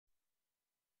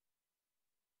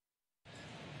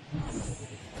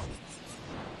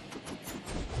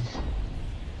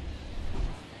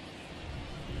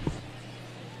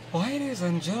Ladies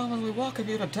and gentlemen, we welcome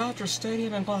you to Dodger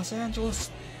Stadium in Los Angeles,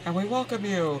 and we welcome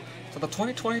you to the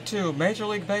 2022 Major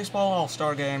League Baseball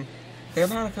All-Star Game. The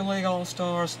American League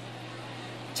All-Stars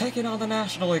taking on the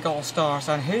National League All-Stars,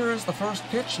 and here is the first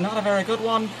pitch. Not a very good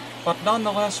one, but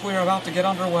nonetheless we are about to get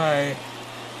underway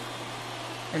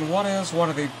in what is one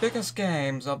of the biggest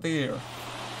games of the year.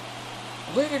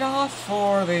 Leading off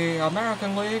for the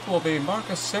American League will be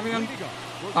Marcus Semien.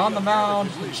 On the mound,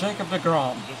 Jacob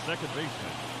deGrom. The second baseman,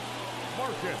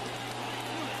 Marcus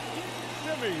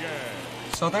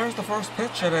Semien. So there's the first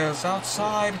pitch. It is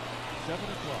outside. 7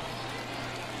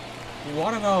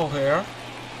 o'clock. 1-0 here.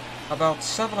 About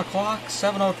 7 o'clock,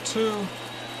 7:02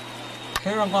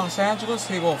 here in Los Angeles.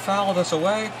 He will foul this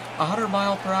away.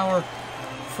 100-mile-per-hour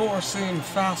four-seam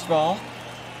fastball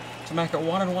to make it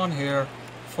 1-1 here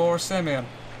for Semien.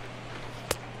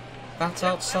 That's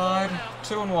outside,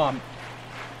 2-1.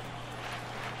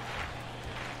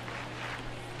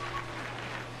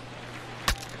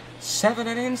 Seven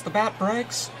innings, the bat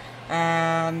breaks,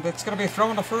 and it's going to be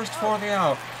thrown to first for the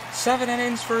out. 7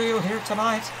 innings for you here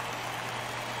tonight.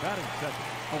 Batting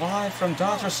second. Live from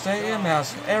Dodger Stadium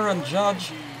as Aaron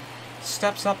Judge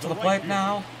steps up to the plate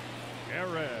now.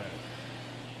 Aaron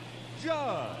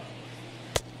Judge.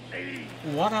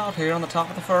 1 out here on the top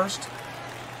of the first.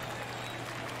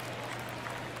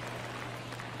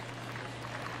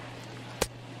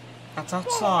 That's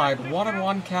outside.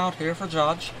 1-1 count here for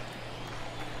Judge.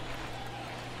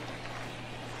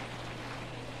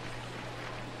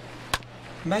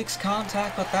 Makes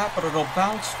contact with that, but it'll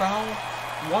bounce foul.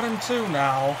 1-2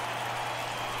 now.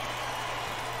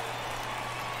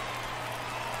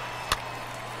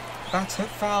 That's hit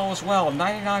foul as well.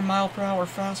 99-mile-per-hour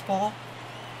fastball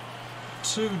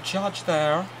to Judge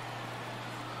there.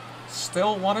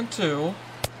 Still 1-2.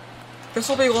 This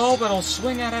will be low, but he'll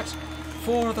swing at it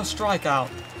for the strikeout.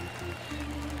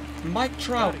 Mike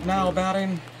Trout now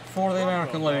batting for the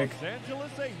American League. Los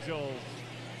Angeles Angels.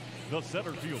 The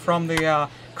center fielder. From the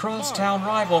crosstown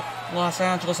rival, Los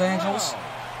Angeles Angels.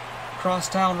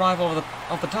 Crosstown rival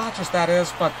of the Dodgers, that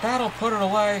is, but that'll put it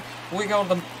away. We go to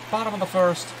the bottom of the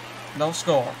first. No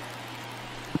score.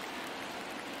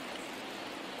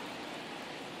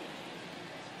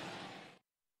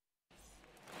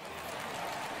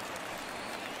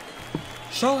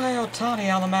 Shohei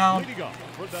Ohtani on the mound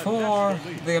for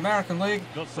the American League.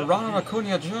 Ronald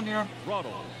Acuna Jr.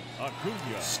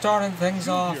 starting things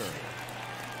off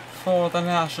for the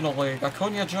National League.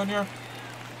 Acuna Jr.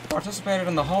 participated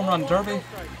in the Home Run Derby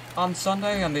on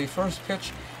Sunday, and the first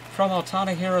pitch from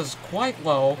Ohtani here is quite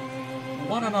low.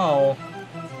 1-0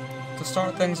 to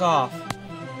start things off.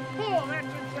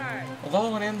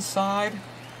 Low and inside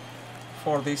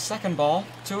for the second ball.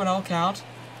 2-0 count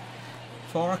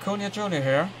for Acuna Jr.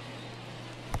 here.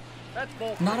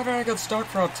 Not a very good start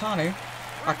for Ohtani.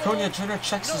 Acuna Jr.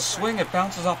 checks his swing. It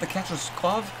bounces off the catcher's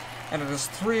glove, and it is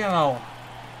 3-0.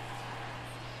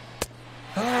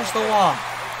 There's the walk.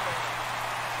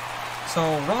 So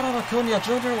Ronald Acuna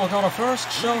Jr. will go to first.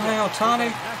 Shohei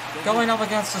Ohtani going up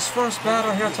against his first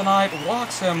batter here tonight.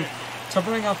 Walks him to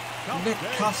bring up Nick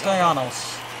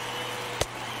Castellanos.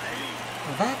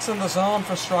 That's in the zone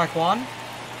for strike one.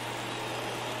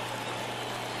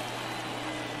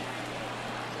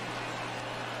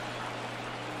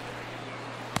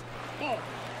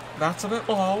 That's a bit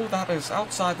low. That is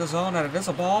outside the zone, and it is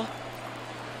a ball.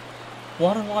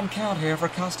 1-1 count here for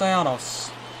Castellanos.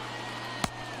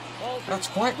 That's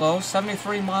quite low.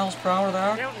 73 miles per hour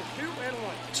there.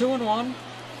 2-1.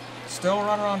 Still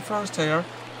runner on first here.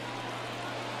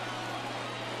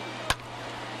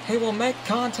 He will make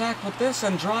contact with this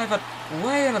and drive it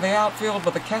way into the outfield,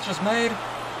 but the catch is made.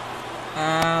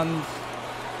 And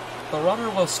the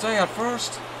runner will stay at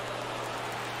first.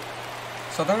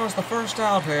 So there was the first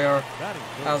out here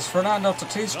as Fernando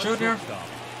Tatis Jr.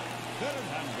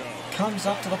 comes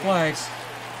up to the plate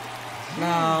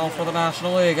now for the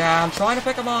National League, and trying to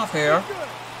pick him off here.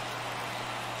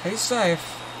 He's safe.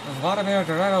 Vladimir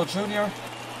Guerrero Jr.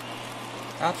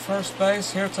 at first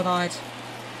base here tonight.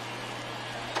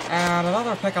 And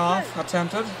another pickoff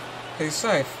attempted. He's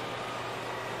safe.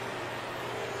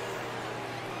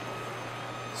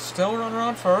 Still runner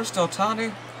on first.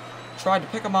 Ohtani tried to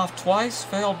pick him off twice,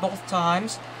 failed both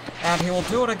times, and he will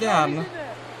do it again.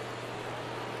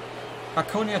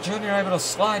 Acuna Jr. able to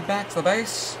slide back to the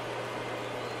base.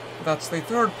 That's the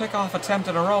third pickoff attempt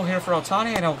in a row here for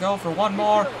Ohtani, and he'll go for one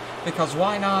more, because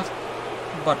why not?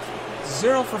 But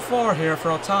 0 for 4 here for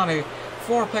Ohtani.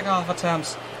 4 pickoff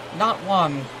attempts, not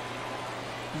one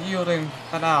yielding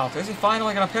an out. Is he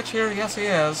finally going to pitch here? Yes, he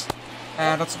is.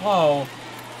 And it's low.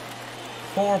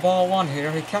 4-1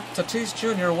 here. He kept Tatis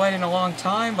Jr. waiting a long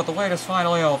time, but the wait is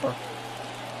finally over.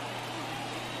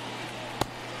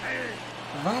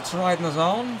 That's right in the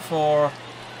zone for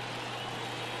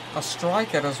a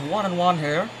strike. It is 1-1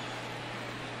 here.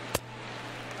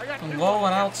 And low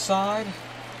and outside.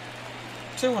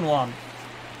 2-1.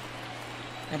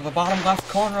 Into the bottom left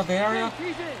corner of the area.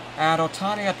 And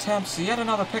Ohtani attempts yet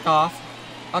another pickoff.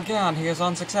 Again, he is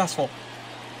unsuccessful.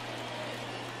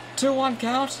 2-1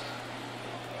 count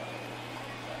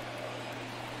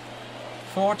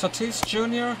for Tatis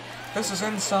Jr. This is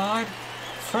inside.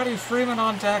 Freddie Freeman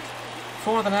on deck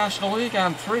for the National League,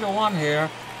 and 3-1 here.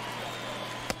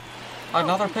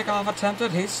 Another pickoff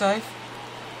attempted. He's safe.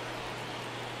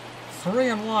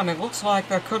 3-1. It looks like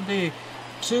there could be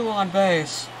 2 on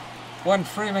base when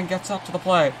Freeman gets up to the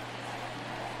plate.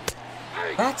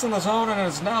 That's in the zone, and it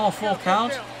is now a full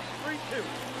count.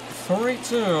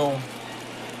 3-2.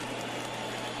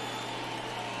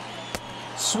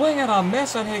 Swing and a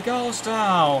miss, and he goes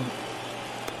down.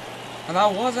 And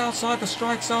that was outside the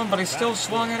strike zone, but he still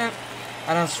swung at it.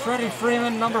 And as Freddie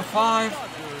Freeman, number 5,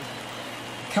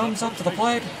 comes up to the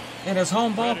plate in his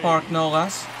home ballpark, no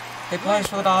less. He plays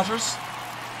for the Dodgers.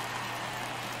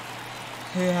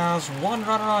 He has 1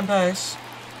 runner on base.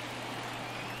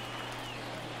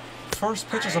 First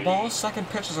pitch is a ball, second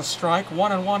pitch is a strike.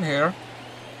 1-1 here.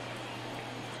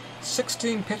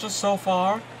 16 pitches so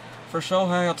far for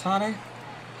Shohei Ohtani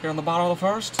here in the bottom of the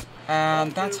first.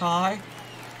 And that's high.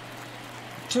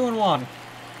 2-1.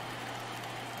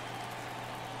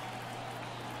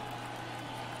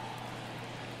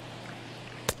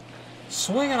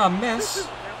 Swing and a miss,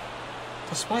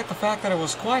 despite the fact that it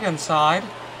was quite inside.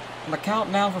 And the count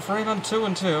now for Freeman,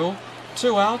 2-2.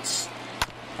 2 outs.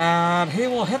 And he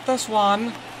will hit this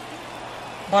one,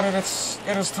 but it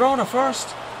is thrown to first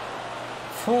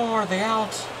for the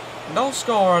out. No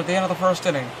score at the end of the first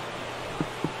inning.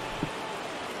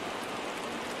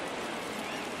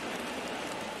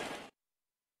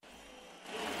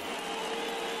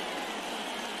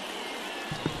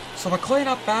 So the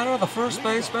cleanup batter, the first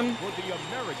baseman,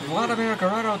 Vladimir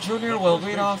Guerrero Jr. will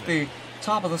lead off the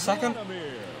top of the second.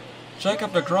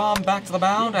 Jacob deGrom back to the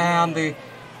mound, and the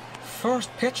first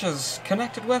pitch is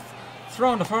connected with,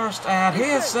 thrown to first, and he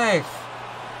is safe.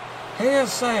 He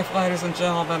is safe, ladies and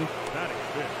gentlemen.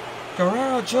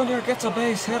 Guerrero Jr. gets a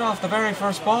base hit off the very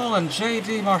first ball, and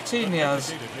J.D.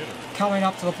 Martinez coming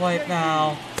up to the plate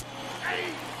now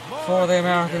for the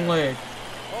American League.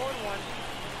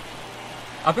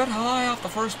 A bit high off the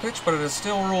first pitch, but it is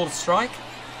still ruled a strike.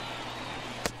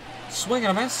 Swing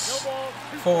and a miss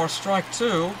for strike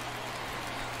 2.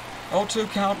 0-2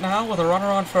 count now with a runner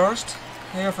on first.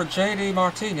 Here for J.D.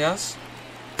 Martinez.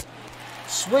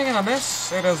 Swing and a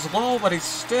miss. It is low, but he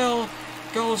still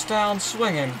goes down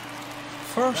swinging.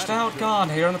 First out gone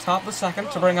here in the top of the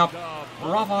second to bring up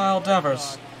Rafael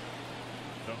Devers.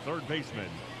 The third baseman,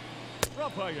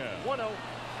 Rafael 1-0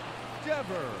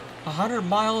 Devers. 100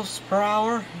 miles per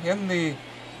hour in the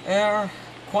air,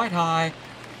 quite high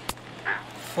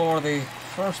for the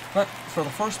first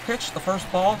pitch, the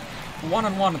first ball.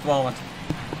 1-1 at the moment.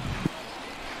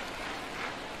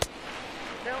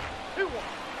 Now 2-1.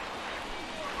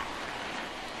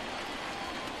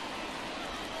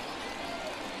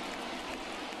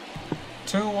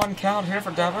 2-1 count here for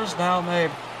Devers, now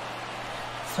made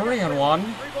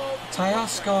 3-1.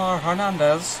 Teoscar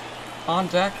Hernandez on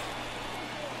deck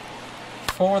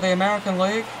for the American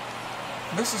League.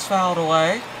 This is fouled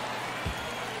away.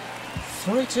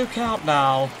 3-2 count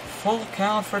now. Full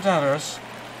count for Devers.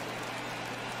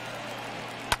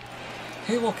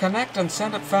 He will connect and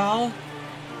send it foul.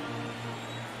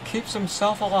 Keeps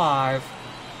himself alive.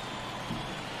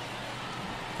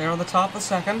 Here on the top of the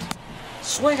second.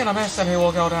 Swing and a miss, and he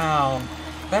will go down.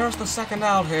 There's the second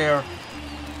out here.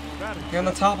 In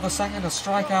the top of the second, a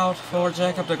strikeout for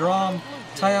Jacob deGrom.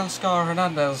 Teoscar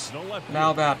Hernandez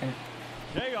now batting.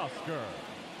 Teoscar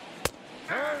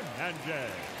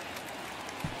Hernandez.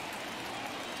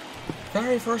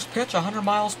 Very first pitch, 100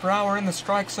 miles per hour in the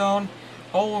strike zone.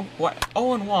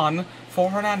 0-1 for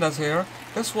Hernandez here.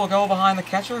 This will go behind the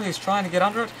catcher. He's trying to get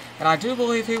under it, and I do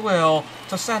believe he will,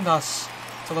 to send us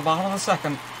to the bottom of the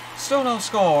second. Still no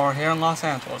score here in Los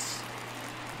Angeles.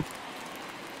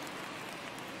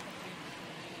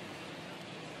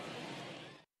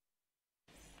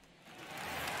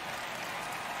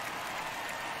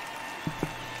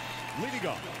 Leading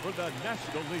off for the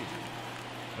National League,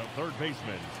 the third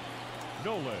baseman,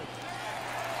 Nolan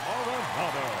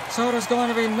Arenado. So it is going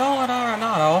to be Nolan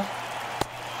Arenado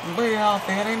leading off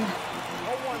the inning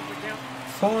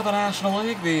For the National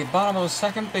League, the bottom of the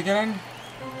second beginning.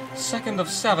 Second of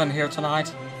 7 here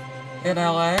tonight in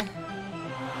LA.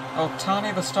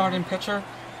 Ohtani, the starting pitcher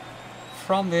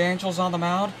from the Angels, on the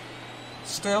mound.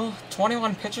 Still,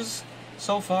 21 pitches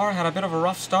so far. Had a bit of a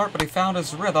rough start, but he found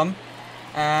his rhythm.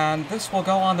 And this will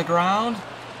go on the ground.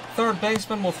 Third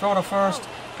baseman will throw to first.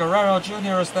 Guerrero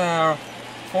Jr. is there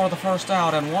for the first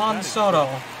out. And Juan Soto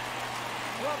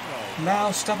now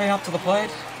stepping up to the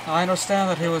plate. I understand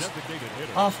that he was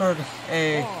offered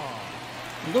a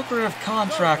lucrative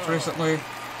contract recently,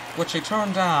 which he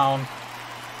turned down.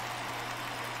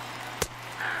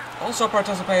 Also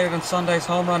participated in Sunday's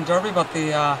Home Run Derby, but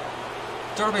the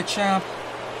Derby champ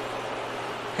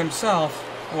himself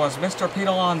was Mr. Pete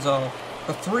Alonso.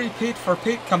 The three-peat for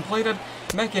Pete completed,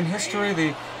 making history,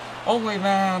 the only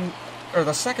man, or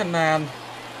the second man,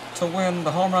 to win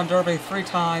the Home Run Derby 3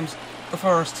 times. The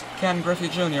first, Ken Griffey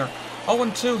Jr.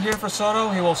 0-2 here for Soto.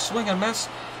 He will swing and miss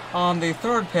on the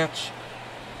third pitch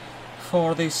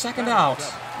for the second out.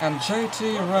 And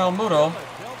JT Realmuto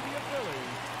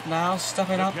now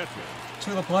stepping up to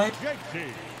the plate.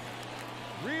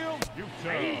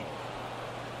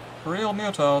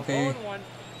 Realmuto, the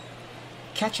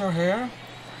catcher here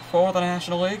for the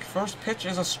National League. First pitch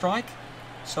is a strike,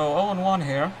 so 0-1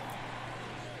 here.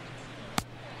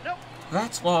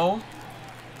 That's low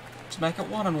to make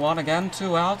it 1-1. Again,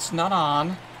 2 outs, none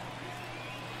on.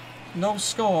 No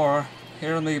score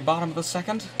here in the bottom of the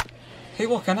second. He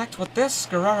will connect with this.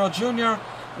 Guerrero Jr.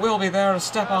 will be there to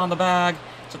step on the bag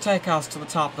to take us to the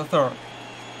top of the third.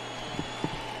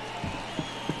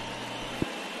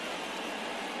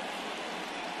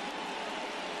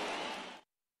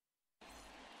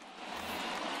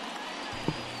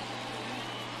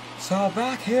 So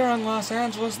back here in Los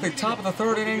Angeles, the top of the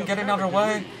third inning getting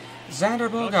underway. Xander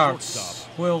Bogaerts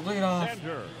will lead off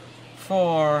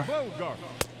for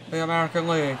the American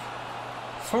League.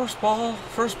 First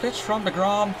pitch from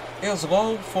DeGrom is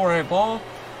low for a ball.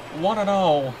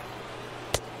 1-0.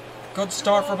 Good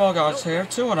start for Bogaerts here.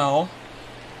 2-0.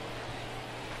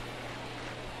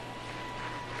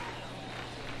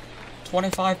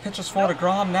 .25 pitches for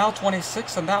DeGrom, now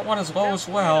 26, and that one is low as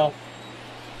well.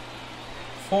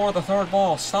 For the third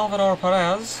ball, Salvador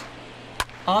Perez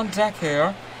on deck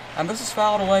here, and this is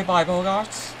fouled away by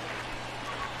Bogaerts.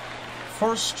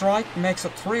 First strike makes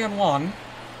it 3-1.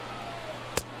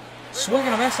 Swing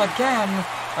and a miss again,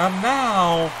 and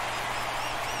now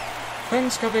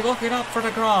things could be looking up for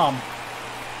DeGrom.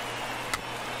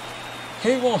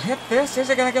 He will hit this. Is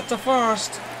he going to get to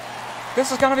first?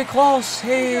 This is going to be close.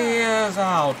 He is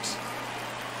out.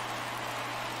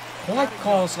 Quite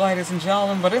close, ladies and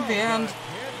gentlemen, but in the end,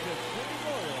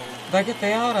 they get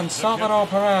the out, and Salvador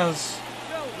Perez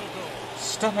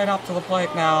stepping up to the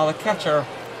plate now, the catcher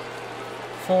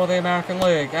for the American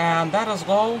League. And that is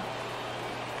low.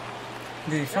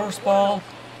 The first ball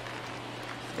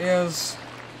is,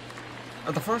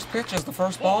 or the first pitch is the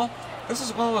first ball. This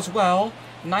is low as well,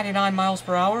 99 miles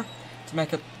per hour to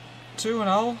make it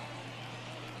 2-0.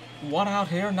 1 out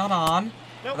here, none on.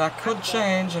 That could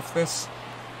change if this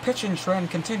pitching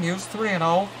trend continues.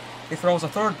 3-0. He throws a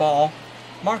third ball.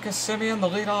 Marcus Semien, the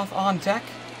leadoff, on deck.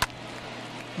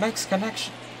 Makes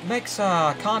contact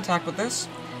with this.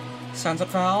 Sends it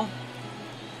foul.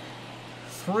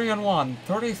 3-1.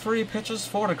 33 pitches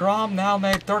for DeGrom, now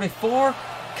made 34.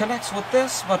 Connects with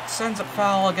this, but sends it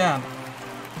foul again.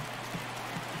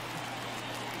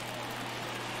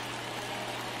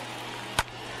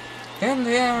 In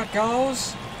the air it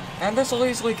goes, and this will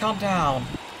easily come down.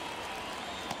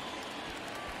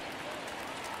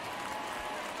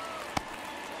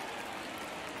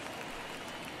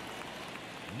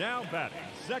 Now batting,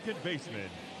 second baseman,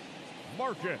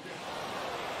 Marcus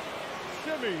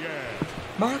Semien.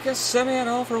 Marcus Semien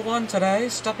 0 for 1 today,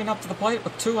 stepping up to the plate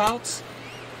with 2 outs.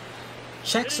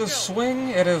 Checks his swing,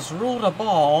 it is ruled a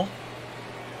ball.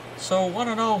 So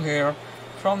 1-0 here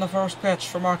from the first pitch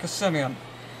for Marcus Semien.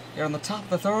 Here in the top of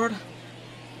the third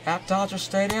at Dodger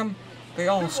Stadium, the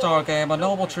All-Star Game, a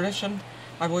noble tradition.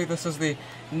 I believe this is the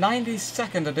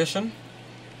 92nd edition.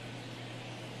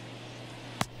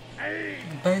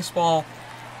 Baseball,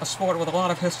 a sport with a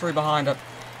lot of history behind it.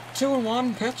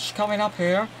 2-1 pitch coming up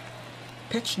here.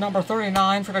 Pitch number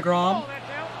 39 for DeGrom.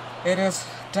 It is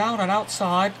down and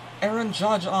outside. Aaron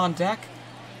Judge on deck.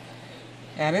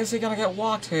 And is he going to get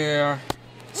walked here?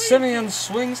 Semien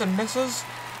swings and misses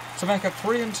to make it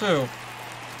 3-2.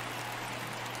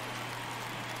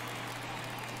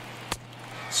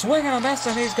 Swing and a miss,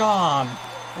 and he's gone.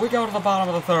 We go to the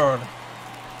bottom of the third.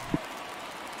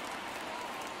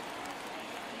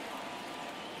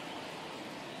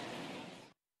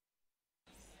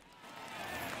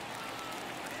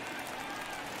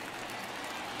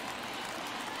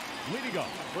 Leading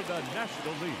off for the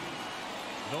National League,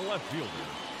 the left fielder,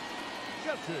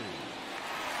 Jesse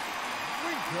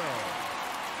Winker.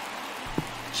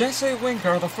 Jesse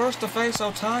Winker, the first to face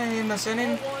Ohtani in this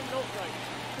inning.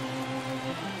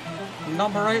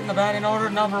 Number 8 in the batting order,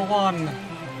 number 1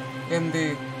 in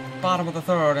the bottom of the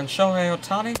third. And Shohei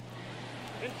Ohtani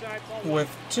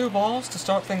with 2 balls to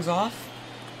start things off.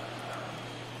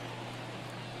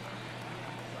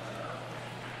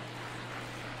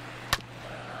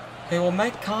 He will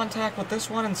make contact with this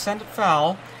one and send it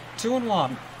foul.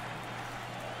 2-1.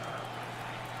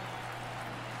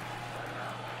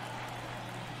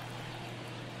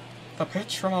 The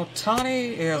pitch from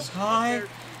Ohtani is high,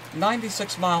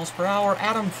 96 miles per hour.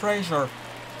 Adam Frazier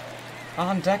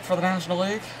on deck for the National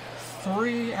League.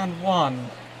 3-1.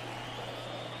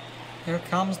 Here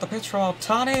comes the pitch from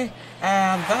Ohtani,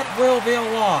 and that will be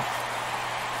a walk.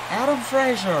 Adam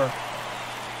Frazier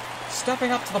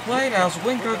stepping up to the plate as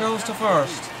Winker goes to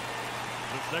first.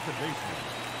 The second baseman,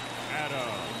 Adam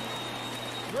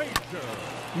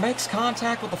Frazier. Makes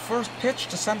contact with the first pitch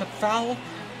to send it foul.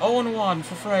 0-1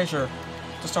 for Frazier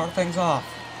to start things off.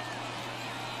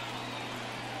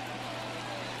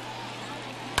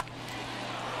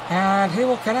 And he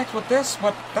will connect with this,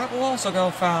 but that will also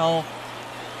go foul.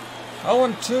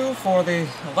 0-2 for the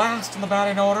last in the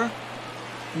batting order,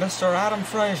 Mr. Adam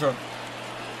Frazier.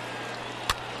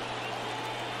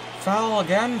 Foul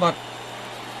again, but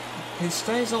he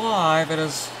stays alive. It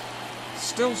is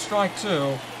still strike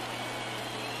 2.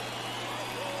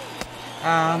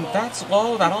 And that's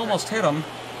low. That almost hit him.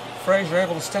 Frazier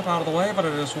able to step out of the way, but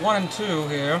it is 1-2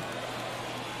 here.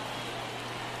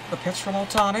 The pitch from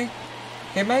Ohtani.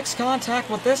 He makes contact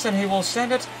with this, and he will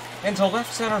send it into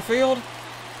left center field.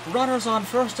 Runners on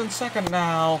first and second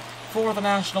now for the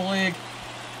National League.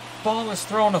 Ball is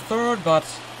thrown to third, but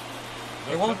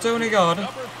it won't do any good.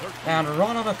 And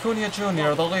Ronald Acuna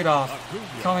Jr., the leadoff,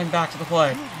 coming back to the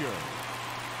plate.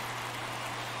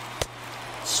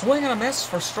 Swing and a miss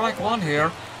for strike 1 here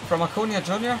from Acuna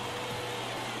Jr.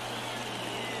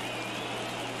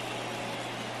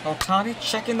 Ohtani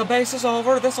checking the bases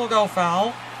over. This will go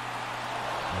foul.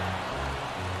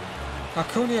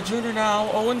 Acuna Jr. now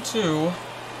 0-2.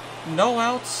 No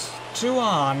outs, 2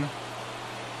 on.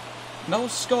 No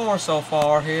score so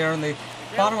far here in the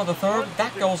bottom of the third.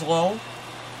 That goes low.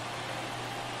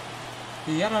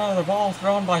 Yet another ball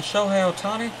thrown by Shohei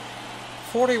Ohtani.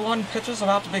 41 pitches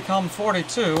about to become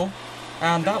 42.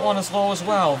 And that one is low as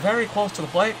well. Very close to the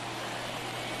plate.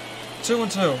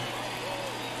 2-2.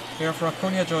 Here for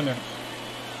Acuna Jr.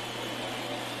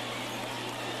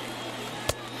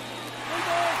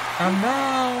 And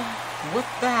now, with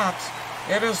that,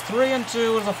 it is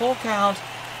 3-2 as a full count.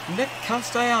 Nick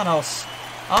Castellanos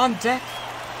on deck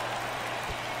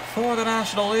for the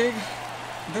National League.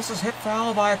 This is hit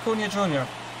foul by Acuna Jr.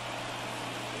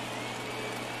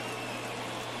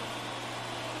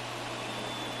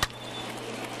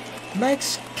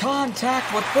 Makes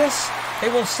contact with this. He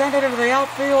will send it into the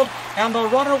outfield, and the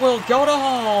runner will go to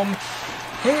home.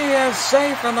 He is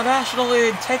safe, and the National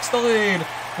League takes the lead,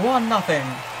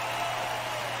 1-0.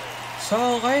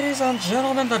 So, ladies and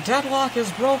gentlemen, the deadlock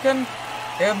is broken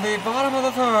in the bottom of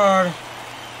the third.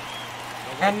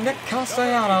 And Nick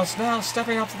Castellanos now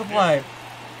stepping up to the plate.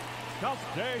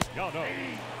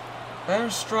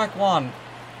 There's strike 1.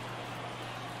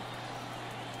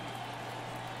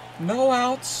 No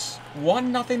outs,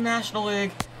 1-0 National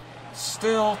League.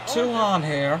 Still 2 on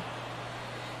here.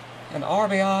 An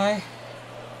RBI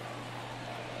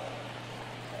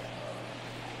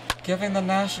giving the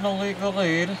National League the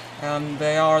lead, and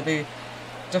they are the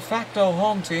de facto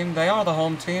home team. They are the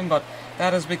home team, but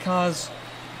that is because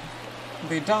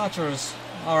the Dodgers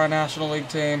are a National League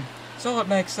team, so it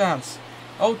makes sense.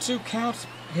 0-2 count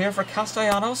here for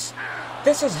Castellanos.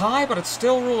 This is high, but it's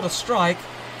still ruled a strike,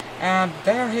 and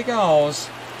there he goes.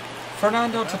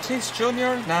 Fernando Tatis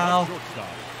Jr. now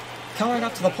coming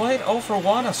up to the plate,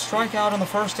 0-1, a strikeout in the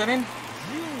first inning.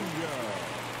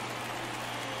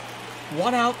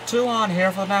 1 out, 2 on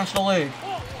here for the National League.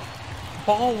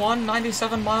 Ball 1,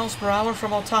 97 miles per hour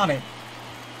from Ohtani.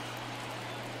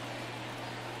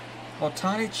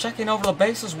 Ohtani checking over the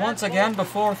bases once again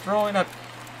before throwing it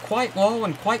quite low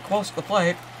and quite close to the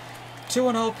plate.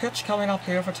 2-0 pitch coming up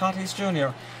here for Tatis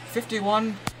Jr.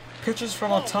 51 pitches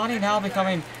from Ohtani, now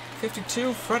becoming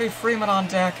 52. Freddie Freeman on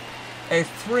deck. A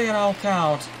 3-0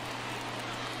 count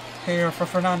here for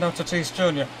Fernando Tatis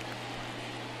Jr.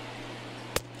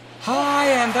 High,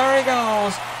 and there he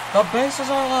goes. The bases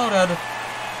are loaded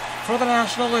for the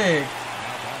National League.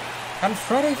 And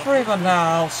Freddie Freeman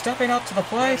now stepping up to the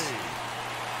plate.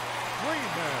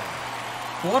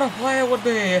 What a play it would be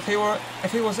if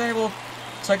he was able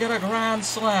to get a grand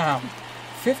slam.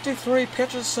 53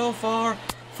 pitches so far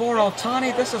for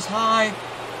Ohtani. This is high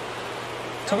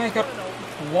to make it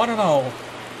 1-0.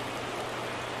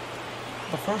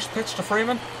 The first pitch to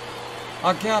Freeman.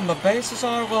 Again, the bases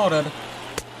are loaded.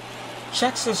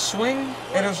 Checks his swing.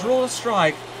 It is ruled a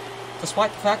strike,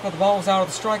 despite the fact that the ball was out of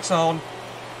the strike zone.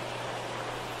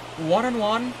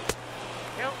 1-1.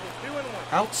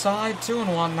 Outside,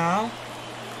 2-1 now.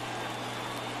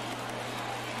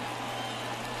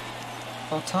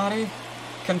 Ohtani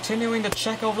continuing to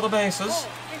check over the bases.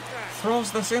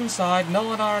 Throws this inside.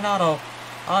 Nolan Arenado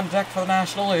on deck for the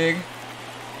National League.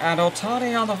 And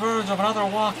Ohtani on the verge of another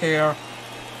walk here.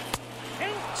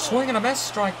 Swing and a miss,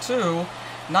 strike two.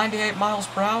 98 miles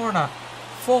per hour and a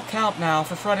full count now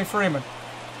for Freddie Freeman.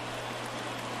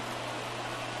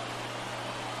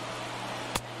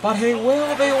 But he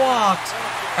will be walked,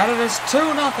 and it is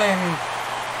 2-0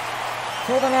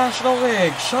 for the National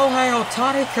League. Shohei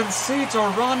Ohtani concedes a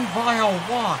run by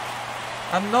a walk,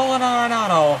 and Nolan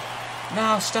Arenado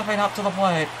now stepping up to the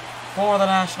plate for the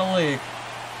National League.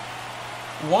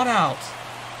 1 out.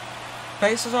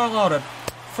 Bases are loaded.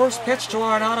 First pitch to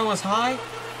Arenado is high.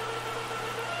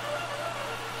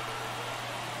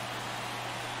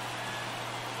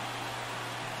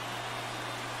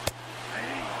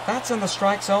 That's in the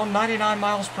strike zone, 99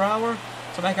 miles per hour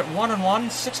to make it 1-1.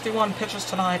 61 pitches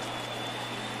tonight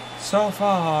so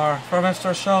far for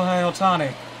Mr. Shohei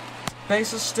Ohtani.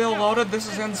 Bases still loaded. This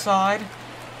is inside.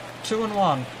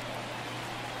 2-1.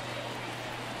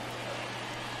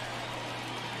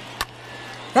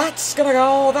 That's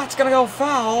gonna go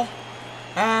foul.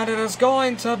 And it is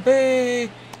going to be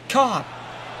caught.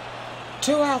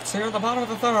 2 outs here at the bottom of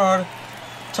the third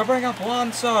to bring up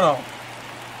Juan Soto.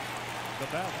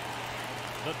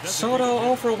 Soto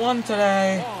 0 for 1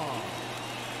 today.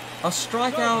 A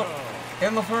strikeout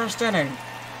in the first inning.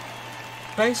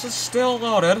 Bases still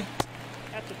loaded.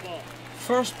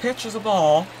 First pitch is a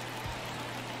ball.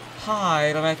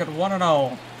 High to make it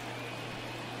 1-0.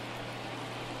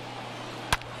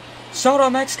 Soto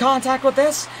makes contact with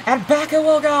this, and back it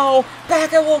will go.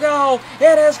 Back it will go.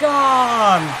 It is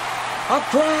gone. A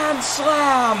grand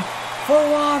slam for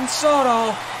Juan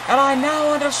Soto. And I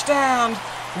now understand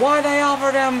why they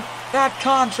offered him that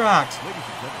contract.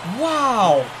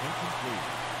 Wow!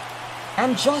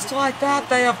 And just like that,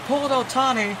 they have pulled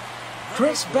Ohtani.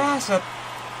 Chris Bassett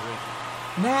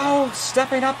now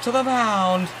stepping up to the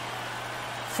mound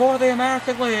for the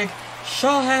American League.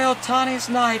 Shohei Ohtani's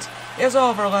night is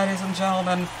over, ladies and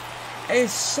gentlemen. A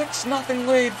 6-0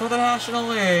 lead for the National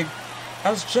League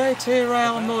as JT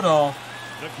Realmuto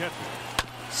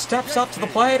steps up to the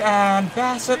plate, and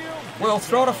Bassett will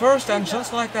throw to first, and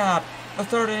just like that, the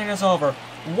third inning is over.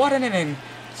 What an inning.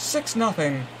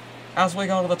 6-0 as we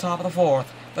go to the top of the fourth.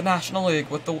 The National League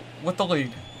with the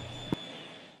lead.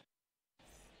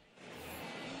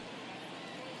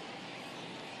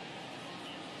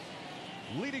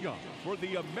 Leading off for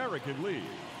the American League,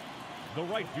 the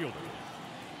right fielder,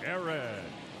 Aaron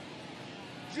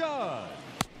Judge.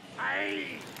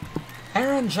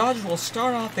 Aaron Judge will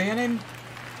start off the inning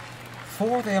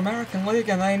for the American League,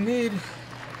 and they need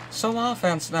some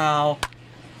offense now.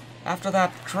 After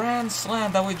that grand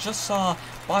slam that we just saw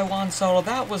by Juan Soto,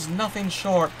 that was nothing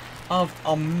short of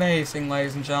amazing,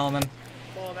 ladies and gentlemen.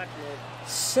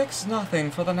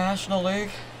 6-0 for the National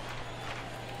League.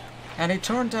 And he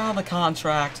turned down the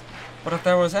contract, but if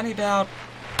there was any doubt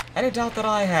that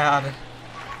I had,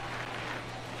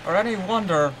 or any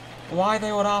wonder why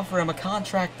they would offer him a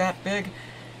contract that big,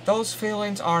 those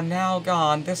feelings are now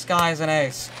gone. This guy's an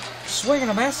ace. Swing and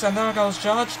a miss, and there goes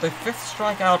Judge. The 5th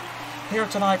strikeout here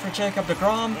tonight for Jacob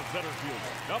deGrom.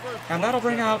 And that'll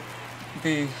bring out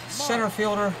the center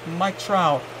fielder, Mike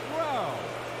Trout.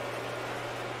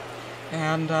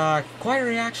 And quite a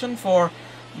reaction for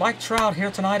Mike Trout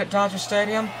here tonight at Dodger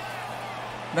Stadium.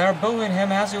 They're booing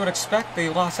him, as you would expect, the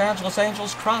Los Angeles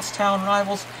Angels, crosstown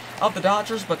rivals of the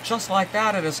Dodgers, but just like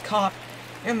that, it is caught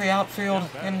in the outfield,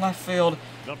 in left field,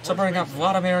 to bring up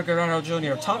Vladimir Guerrero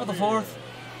Jr. Top of the fourth,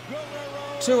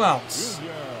 2 outs.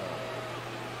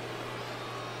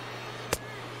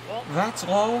 That's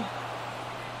low.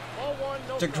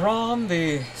 deGrom,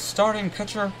 the starting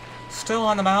pitcher, still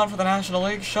on the mound for the National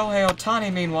League. Shohei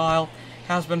Ohtani, meanwhile,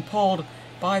 has been pulled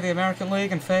by the American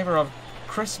League in favor of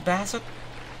Chris Bassett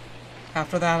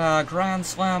after that grand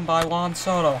slam by Juan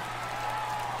Soto.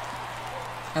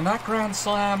 And that grand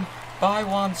slam by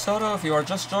Juan Soto, if you are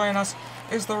just joining us,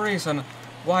 is the reason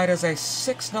why it is a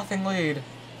 6-0 lead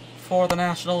for the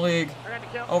National League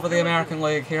over the American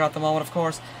League here at the moment. Of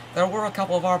course, there were a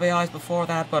couple of RBIs before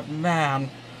that, but man,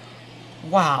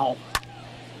 Wow.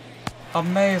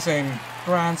 Amazing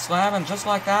grand slam, and just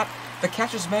like that, the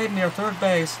catch is made near third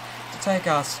base to take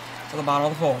us to the bottom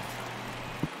of the fourth.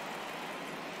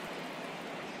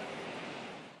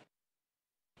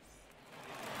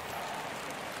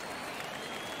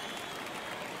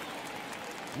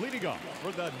 Leading off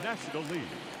for the National League,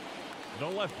 the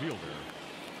left fielder,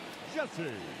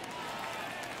 Jesse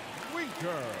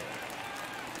Winker.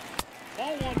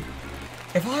 Ball one.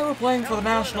 If I were playing for the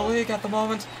National League at the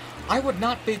moment, I would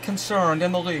not be concerned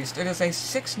in the least. It is a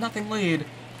 6-0 lead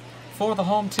for the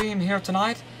home team here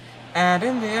tonight. And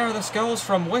in the air this goes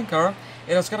from Winker.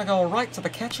 It is going to go right to the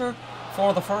catcher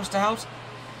for the first out.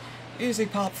 Easy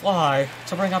pop fly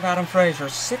to bring up Adam Frazier.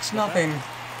 6-0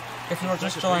 if you're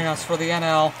just joining us for the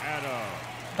NL.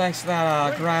 Thanks to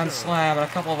that grand slam and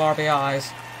a couple of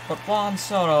RBIs. But Juan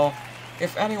Soto,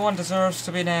 if anyone deserves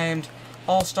to be named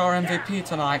All-Star MVP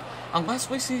tonight, unless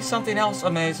we see something else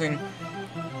amazing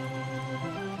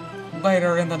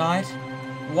later in the night,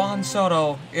 Juan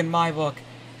Soto, in my book,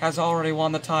 has already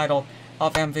won the title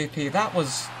of MVP. That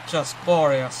was just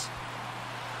glorious.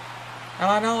 And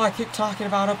I know I keep talking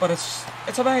about it, but it's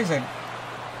amazing.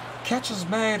 Catch is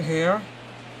made here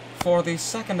for the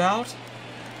second out.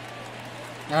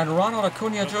 And Ronald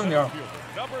Acuna Jr.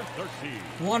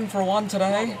 1 for 1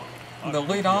 today. The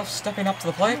leadoff stepping up to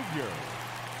the plate.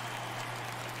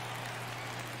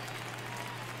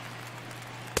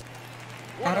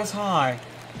 That is high.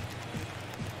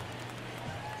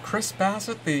 Chris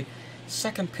Bassett, the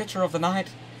second pitcher of the night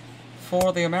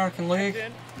for the American League,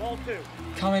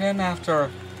 coming in after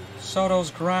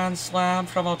Soto's grand slam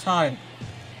from Ohtani.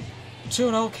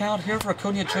 2-0 count here for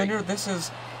Acuna Jr. This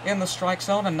is in the strike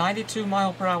zone, a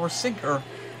 92-mile-per-hour sinker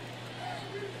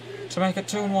to make it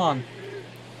 2-1.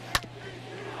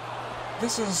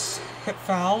 This is hit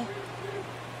foul.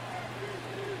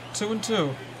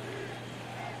 2-2.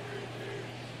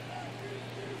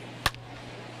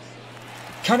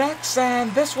 Connects,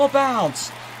 and this will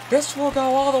bounce. This will go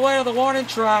all the way to the warning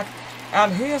track,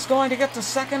 and he is going to get to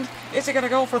second. Is he going to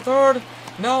go for third?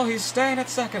 No, he's staying at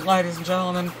second, ladies and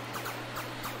gentlemen.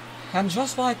 And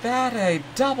just like that, a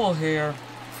double here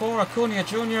for Acuna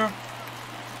Jr.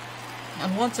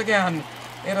 And once again,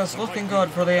 it is looking good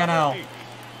for the NL.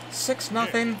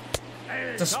 6-0.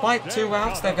 Despite 2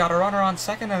 outs, they've got a runner on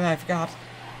second, and they've got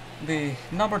the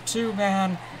number 2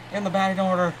 man in the batting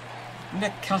order,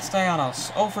 Nick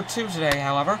Castellanos. 0 for 2 today,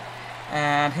 however.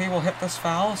 And he will hit this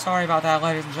foul. Sorry about that,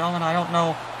 ladies and gentlemen. I don't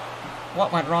know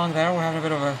what went wrong there.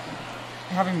 We're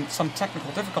having some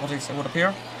technical difficulties, it would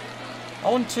appear.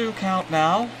 0-2 count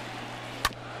now.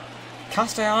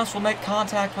 Castellanos will make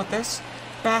contact with this.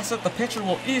 Bassett, the pitcher,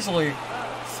 will easily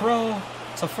throw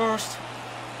to first.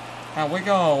 And we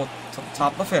go to the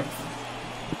top of the fifth.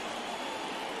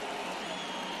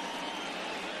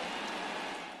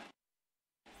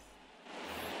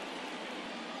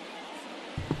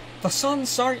 The sun's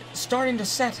starting to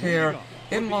set here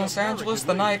in Los Angeles,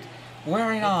 the night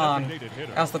wearing on.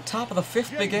 As the top of the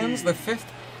fifth begins, the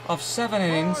fifth of 7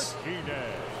 innings.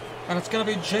 And it's going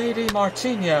to be J.D.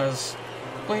 Martinez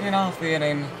leading off the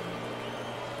inning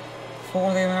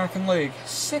for the American League.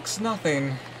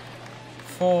 6-0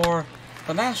 for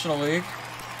the National League.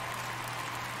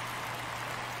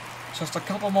 Just a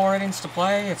couple more innings to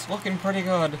play. It's looking pretty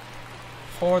good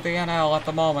for the NL at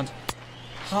the moment.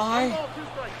 High.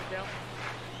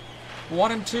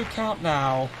 1-2 count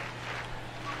now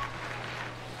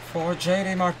for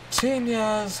J.D.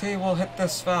 Martinez. He will hit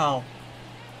this foul.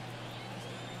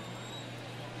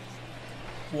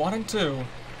 1-2.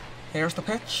 Here's the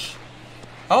pitch.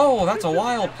 Oh, that's a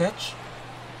wild pitch.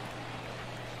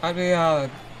 I'd be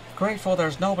grateful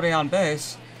there's nobody on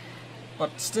base,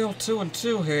 but still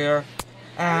 2-2 here,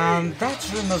 and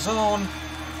that's in the zone.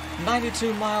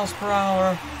 92 miles per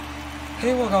hour.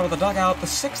 He will go to the dugout. The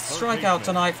 6th strikeout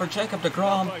tonight for Jacob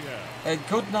deGrom. A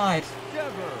good night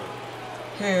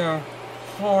here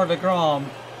for deGrom.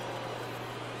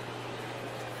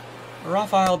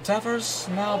 Rafael Devers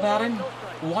now batting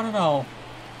 1-0.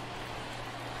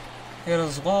 It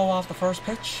is low off the first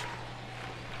pitch.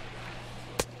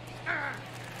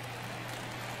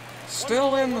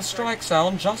 Still in the strike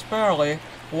zone, just barely.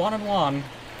 1-1.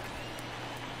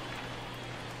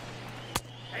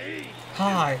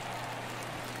 High.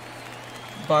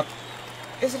 But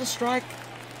is it a strike?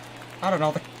 I don't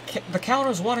know. The count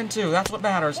is 1-2. That's what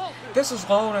matters. This is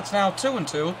low, and it's now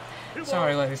 2-2.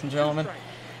 Sorry, ladies and gentlemen.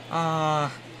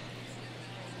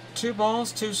 2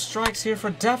 balls, 2 strikes here for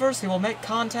Devers. He will make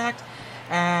contact.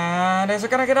 And is it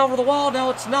going to get over the wall? No,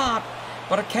 it's not.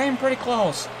 But it came pretty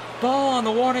close. Ball on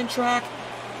the warning track.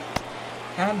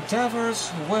 And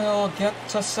Devers will get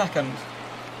to second.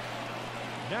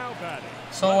 Now batting.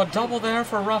 So a double there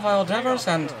for Rafael Devers,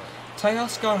 and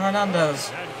Teoscar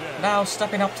Hernandez now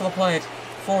stepping up to the plate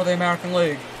for the American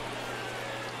League.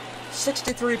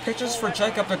 63 pitches for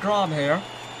Jacob deGrom here.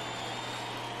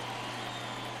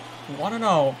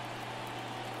 1-0.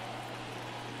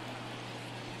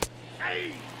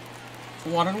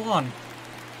 1-1.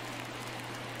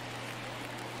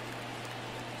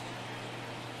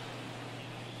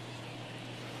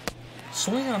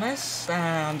 Swing and a miss,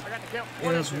 and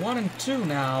it is 1-2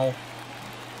 now.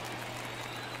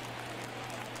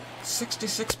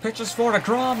 66 pitches for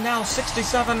deGrom, now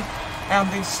 67, and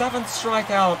the 7th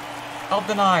strikeout of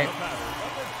the night.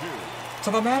 To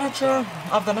the manager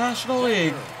of the National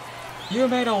League, you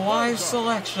made a wise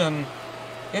selection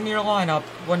in your lineup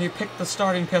when you picked the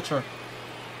starting pitcher.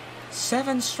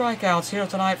 7 strikeouts here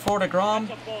tonight for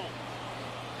deGrom.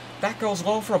 That goes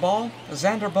low for a ball.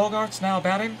 Xander Bogaerts now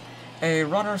batting. A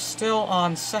runner still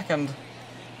on second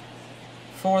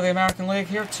for the American League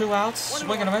here. 2 outs,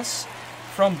 swing and a miss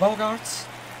from Bogaerts.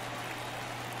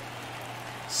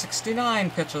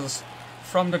 69 pitches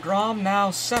from deGrom,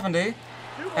 now 70,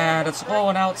 and it's low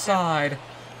and outside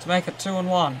to make it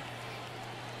 2-1.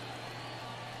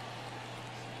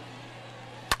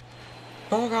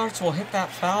 Bogaerts will hit that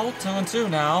foul, 2-2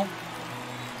 now.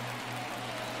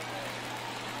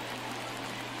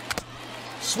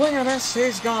 Swing and a miss,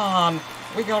 he's gone.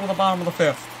 We go to the bottom of the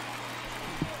 5th.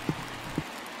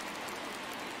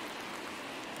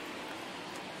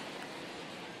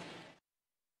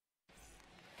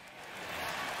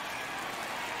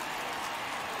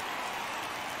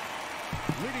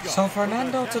 So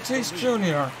Fernando Tatis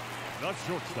Jr.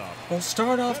 will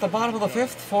start off the bottom of the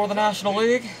 5th for the National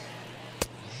League.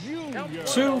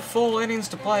 2 full innings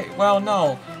to play. Well,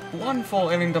 no, 1 full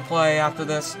inning to play after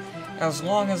this, as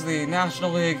long as the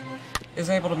National League is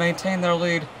able to maintain their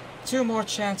lead. 2 more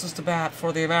chances to bat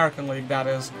for the American League, that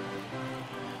is.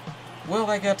 Will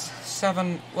they get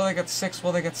 7? Will they get 6?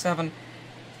 Will they get 7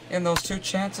 in those 2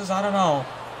 chances? I don't know.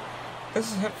 This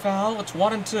is hit foul. It's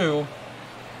 1-2.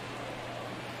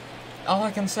 All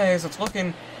I can say is it's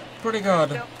looking pretty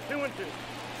good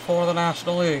for the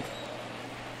National League.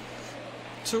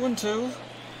 2-2.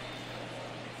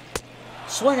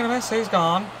 Swing and a miss, he's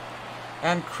gone.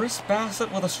 And Chris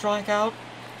Bassett with a strikeout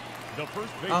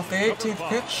off the 18th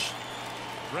pitch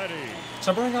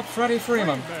to bring up Freddie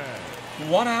Freeman.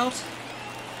 1 out.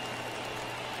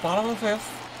 Bottom of the 5th.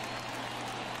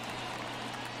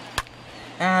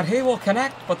 And he will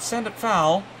connect, but send it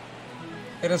foul.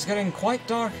 It is getting quite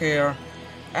dark here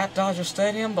at Dodger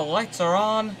Stadium. The lights are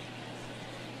on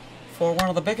for one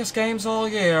of the biggest games all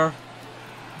year.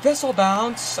 This will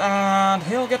bounce, and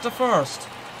he'll get to first.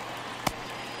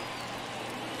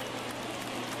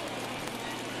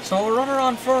 So a runner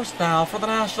on first now for the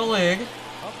National League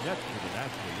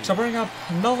to bring up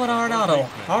Nolan Arenado.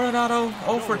 Arenado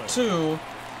 0 for 2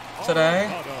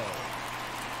 today.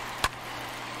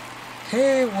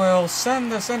 He will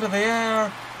send this into the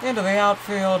air, into the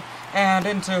outfield, and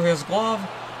into his glove.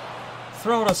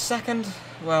 Throw to second.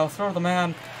 Well, throw the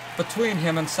man between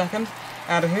him and second.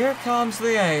 And here comes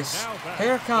the ace.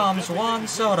 Here comes Juan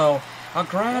Soto. A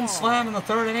grand slam in the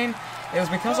 3rd inning. It is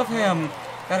because of him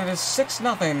that it is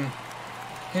 6-0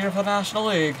 here for the National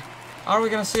League. Are we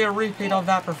going to see a repeat of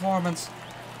that performance?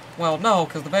 Well, no,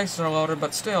 because the bases are loaded,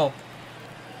 but still.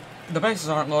 The bases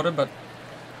aren't loaded, but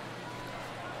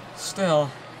still.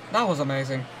 That was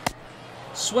amazing.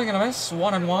 Swing and a miss,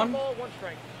 1-1.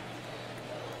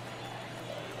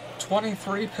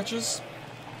 23 pitches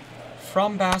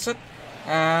from Bassett,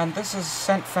 and this is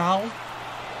sent foul.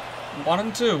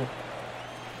 1-2.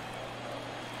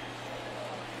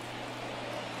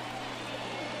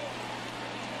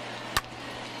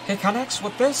 He connects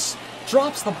with this,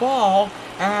 drops the ball,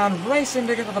 and racing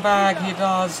to get to the bag he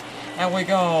does, and we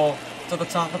go to the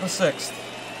top of the 6th.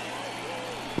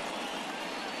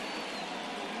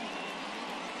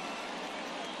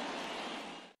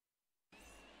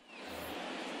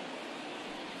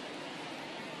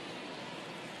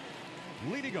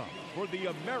 Leading off for the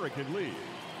American League,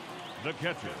 the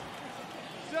catcher,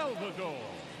 Salvador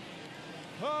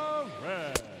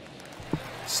Perez.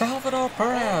 Salvador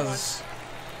Perez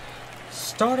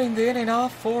starting the inning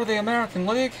off for the American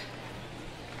League.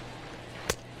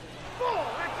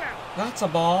 That's a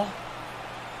ball.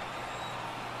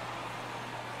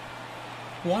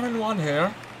 1-1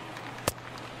 here.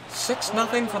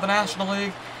 6-0 for the National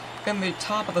League in the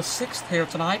top of the 6th here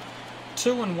tonight.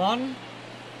 2-1.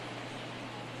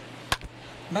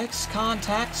 Makes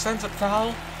contact, sends it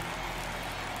foul.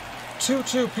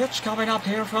 2-2 pitch coming up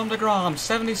here from deGrom.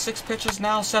 76 pitches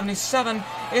now, 77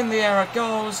 in the air it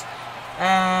goes.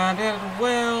 And it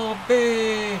will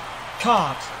be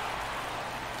caught.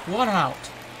 1 out.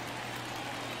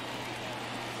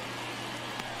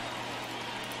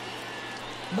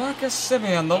 Marcus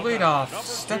Semien, the leadoff,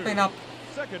 stepping up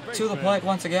to the plate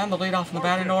once again. The leadoff in the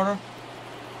batting order.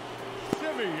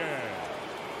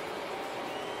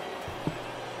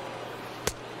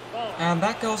 And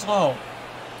that goes low.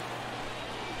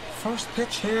 First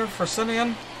pitch here for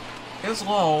Semien is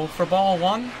low for ball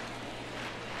 1.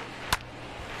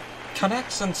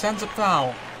 Connects and sends it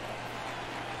foul.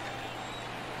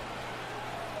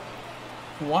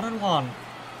 1-1.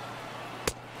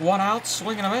 1 out,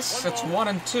 swing and a miss. It's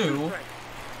 1-2.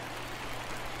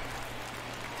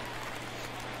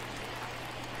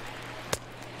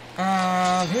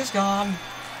 And he's gone.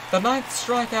 The 9th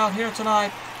strikeout here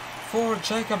tonight for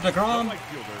Jacob deGrom.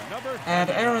 And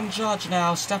Aaron Judge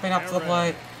now stepping up to the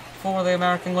plate for the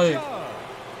American League.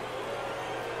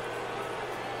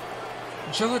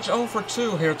 Judge 0 for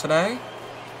 2 here today.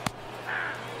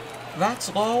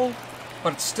 That's low,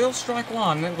 but it's still strike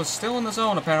 1. It was still in the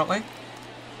zone apparently.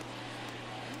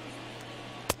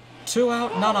 2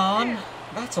 out, none on.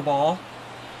 That's a ball.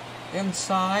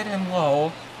 Inside and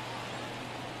low.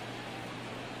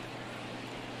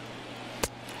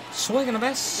 Swing and a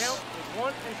miss.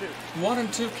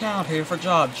 1-2 count here for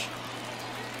Judge.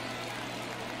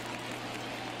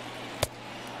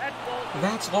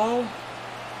 That's low.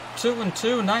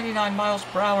 2-2, 99 miles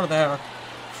per hour there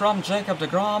from Jacob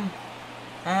deGrom.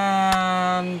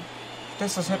 And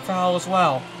this is hit foul as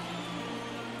well.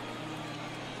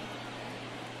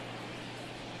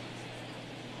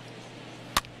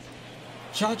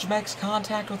 Judge makes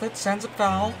contact with it, sends it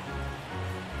foul.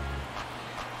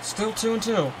 Still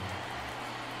 2-2.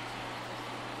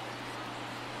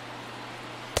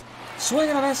 Swing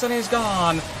and a miss, and he's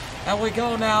gone. And we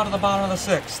go now to the bottom of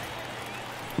the 6th.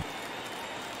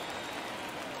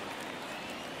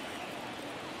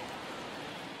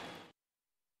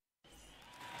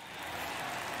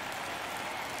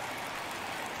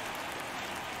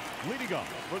 Leading off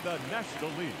for the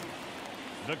National League,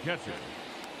 the catcher,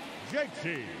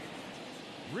 JT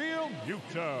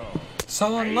Realmuto.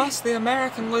 So unless the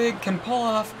American League can pull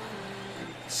off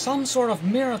some sort of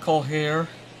miracle here,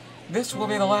 this will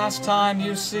be the last time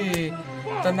you see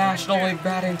the National League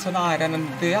batting tonight, and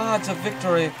the odds of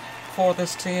victory for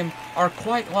this team are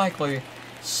quite likely.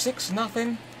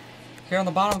 6-0 here in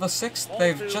the bottom of the 6th.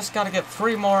 They've just got to get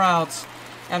 3 more outs,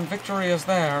 and victory is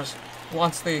theirs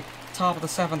once the top of the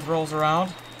 7th rolls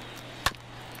around.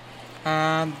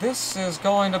 And this is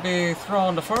going to be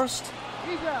thrown to first.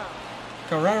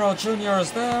 Guerrero Jr.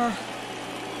 is there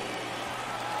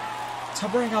to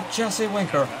bring up Jesse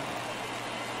Winker.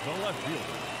 The left fielder,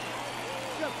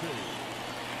 Jesse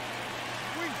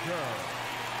Winker.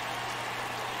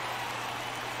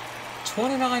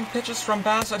 29 pitches from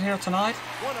Bassett here tonight.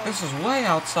 This is way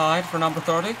outside for number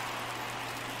 30.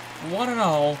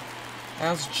 1-0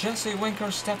 as Jesse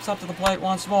Winker steps up to the plate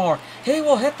once more. He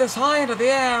will hit this high into the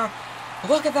air.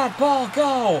 Look at that ball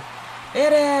go.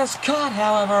 It is caught,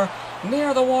 however,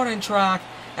 near the warning track,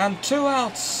 and 2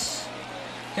 outs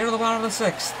here at the bottom of the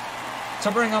 6th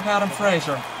to bring up Adam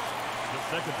Frazier. The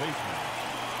second baseman,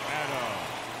 Adam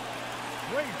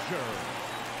Frazier.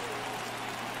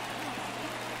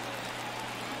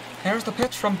 Here's the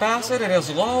pitch from Bassett. It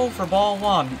is low for ball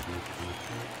 1.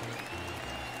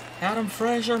 Adam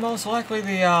Frazier, most likely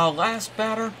the last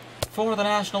batter for the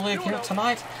National League here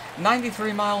tonight.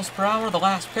 93 miles per hour, the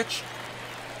last pitch.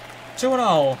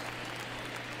 2-0.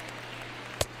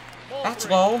 That's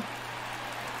low.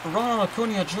 Ronald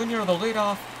Acuna Jr., the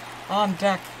leadoff on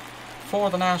deck for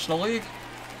the National League.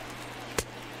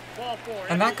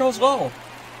 And that goes low.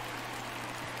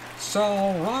 So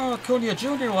Ronald Acuna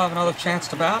Jr. will have another chance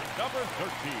to bat. Number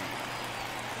 13,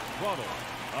 Ronald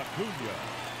Acuna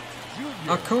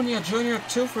Jr. Acuna Jr.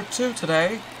 2 for 2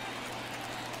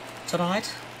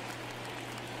 tonight.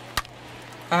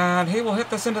 And he will hit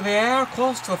this into the air,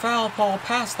 close to the foul pole,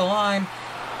 past the line.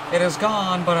 It is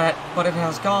gone, but it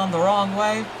has gone the wrong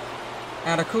way.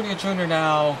 And Acuna Jr.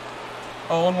 now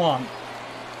 0-1.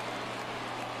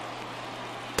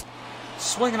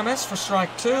 Swing and a miss for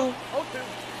strike 2.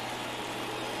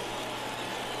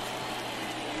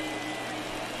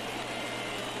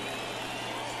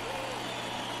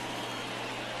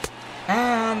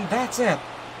 And that's it.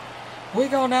 We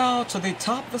go now to the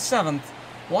top of the 7th.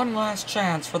 One last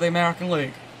chance for the American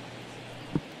League.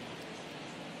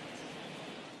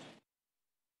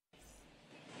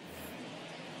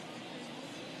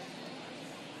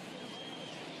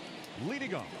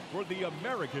 Leading off for the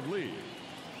American League,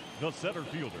 the center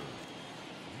fielder,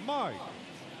 Mike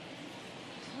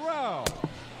Trout.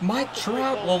 Mike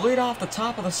Trout will lead off the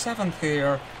top of the 7th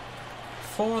here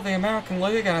for the American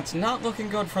League, and it's not looking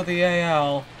good for the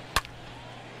AL.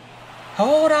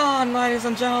 Hold on, ladies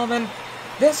and gentlemen.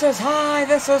 This is high,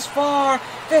 this is far,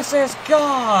 this is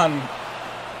gone.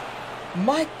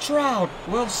 Mike Trout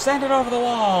will send it over the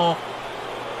wall.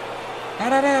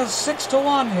 And it is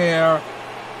 6-1 here.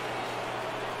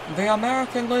 The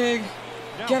American League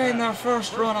getting their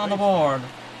first run on the board.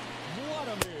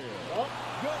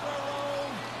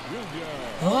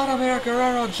 Vladimir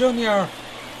Guerrero Jr.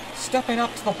 stepping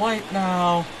up to the plate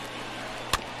now.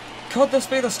 Could this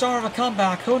be the start of a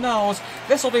comeback? Who knows?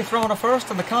 This will be thrown to first,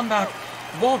 and the comeback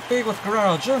won't be with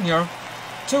Guerrero Jr.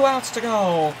 2 outs to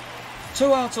go.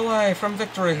 2 outs away from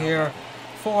victory here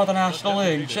for the National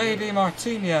League. J.D.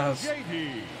 Martinez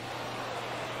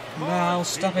now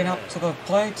stepping up to the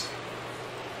plate.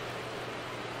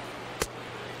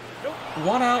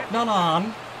 1 out, none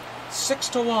on.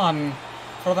 6-1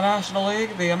 for the National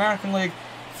League. The American League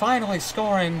finally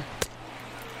scoring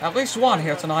at least 1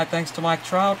 here tonight, thanks to Mike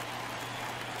Trout.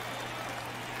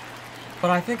 But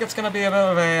I think it's going to be a bit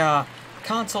of a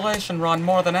consolation run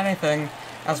more than anything,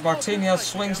 as Martinez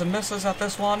swings and misses at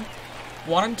this one.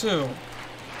 1-2.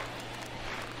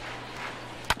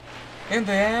 In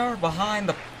the air, behind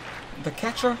the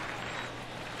catcher.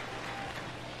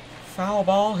 Foul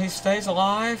ball, he stays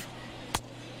alive.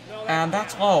 And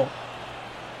that's low.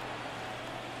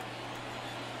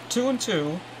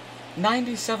 2-2.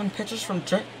 97 pitches from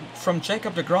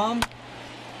Jacob deGrom.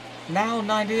 Now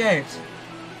 98.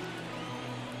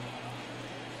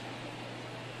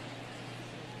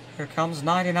 Here comes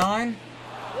 99.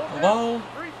 Low.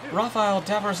 Rafael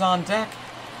Devers on deck.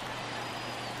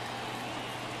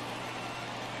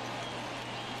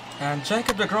 And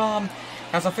Jacob deGrom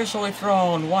has officially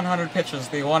thrown 100 pitches.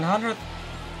 The 100th,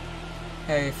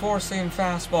 a 4-seam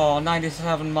fastball,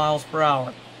 97 miles per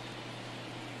hour.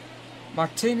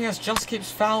 Martinez just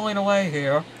keeps fouling away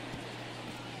here.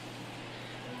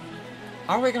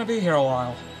 Are we going to be here a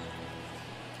while?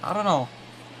 I don't know.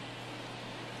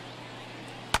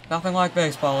 Nothing like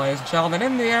baseball, ladies and gentlemen.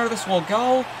 In the air, this will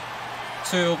go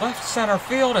to left center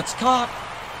field. It's caught.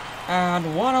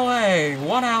 And 1 away,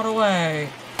 1 out away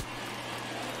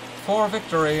for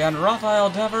victory. And Rafael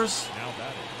Devers, Now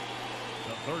batting,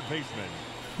 the third baseman.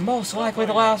 most likely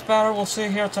the last batter we'll see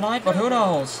here tonight, but who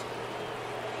knows?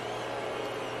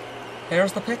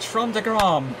 Here's the pitch from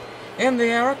deGrom. In the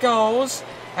air it goes.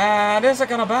 And is it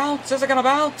going to bounce? Is it going to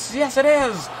bounce? Yes, it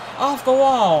is. Off the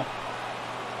wall.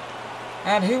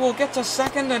 And he will get to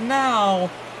second, and now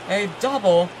a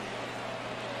double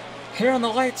here in the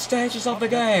late stages of the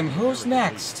game. Who's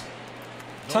next?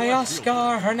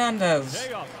 Teoscar Hernandez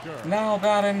now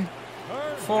batting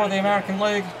for the American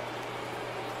League.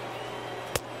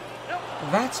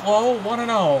 That's low,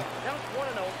 1-0.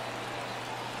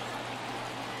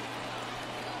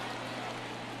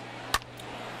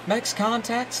 Makes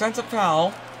contact, sends it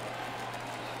foul.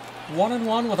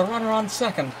 1-1 with a runner on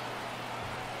second.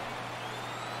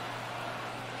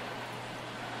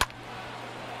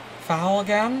 Foul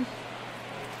again.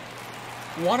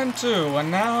 1-2,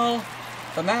 and now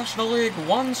the National League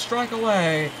 1 strike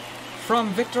away from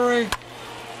victory.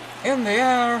 In the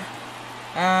air,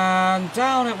 and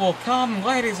down it will come,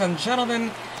 ladies and gentlemen,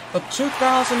 the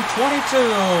 2022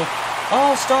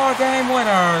 All-Star Game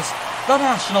winners, the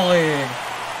National League.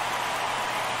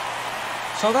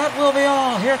 So that will be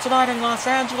all here tonight in Los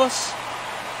Angeles.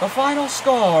 The final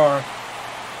score,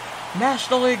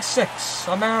 National League 6,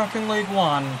 American League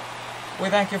 1. We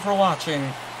thank you for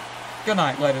watching. Good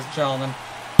night, ladies and gentlemen.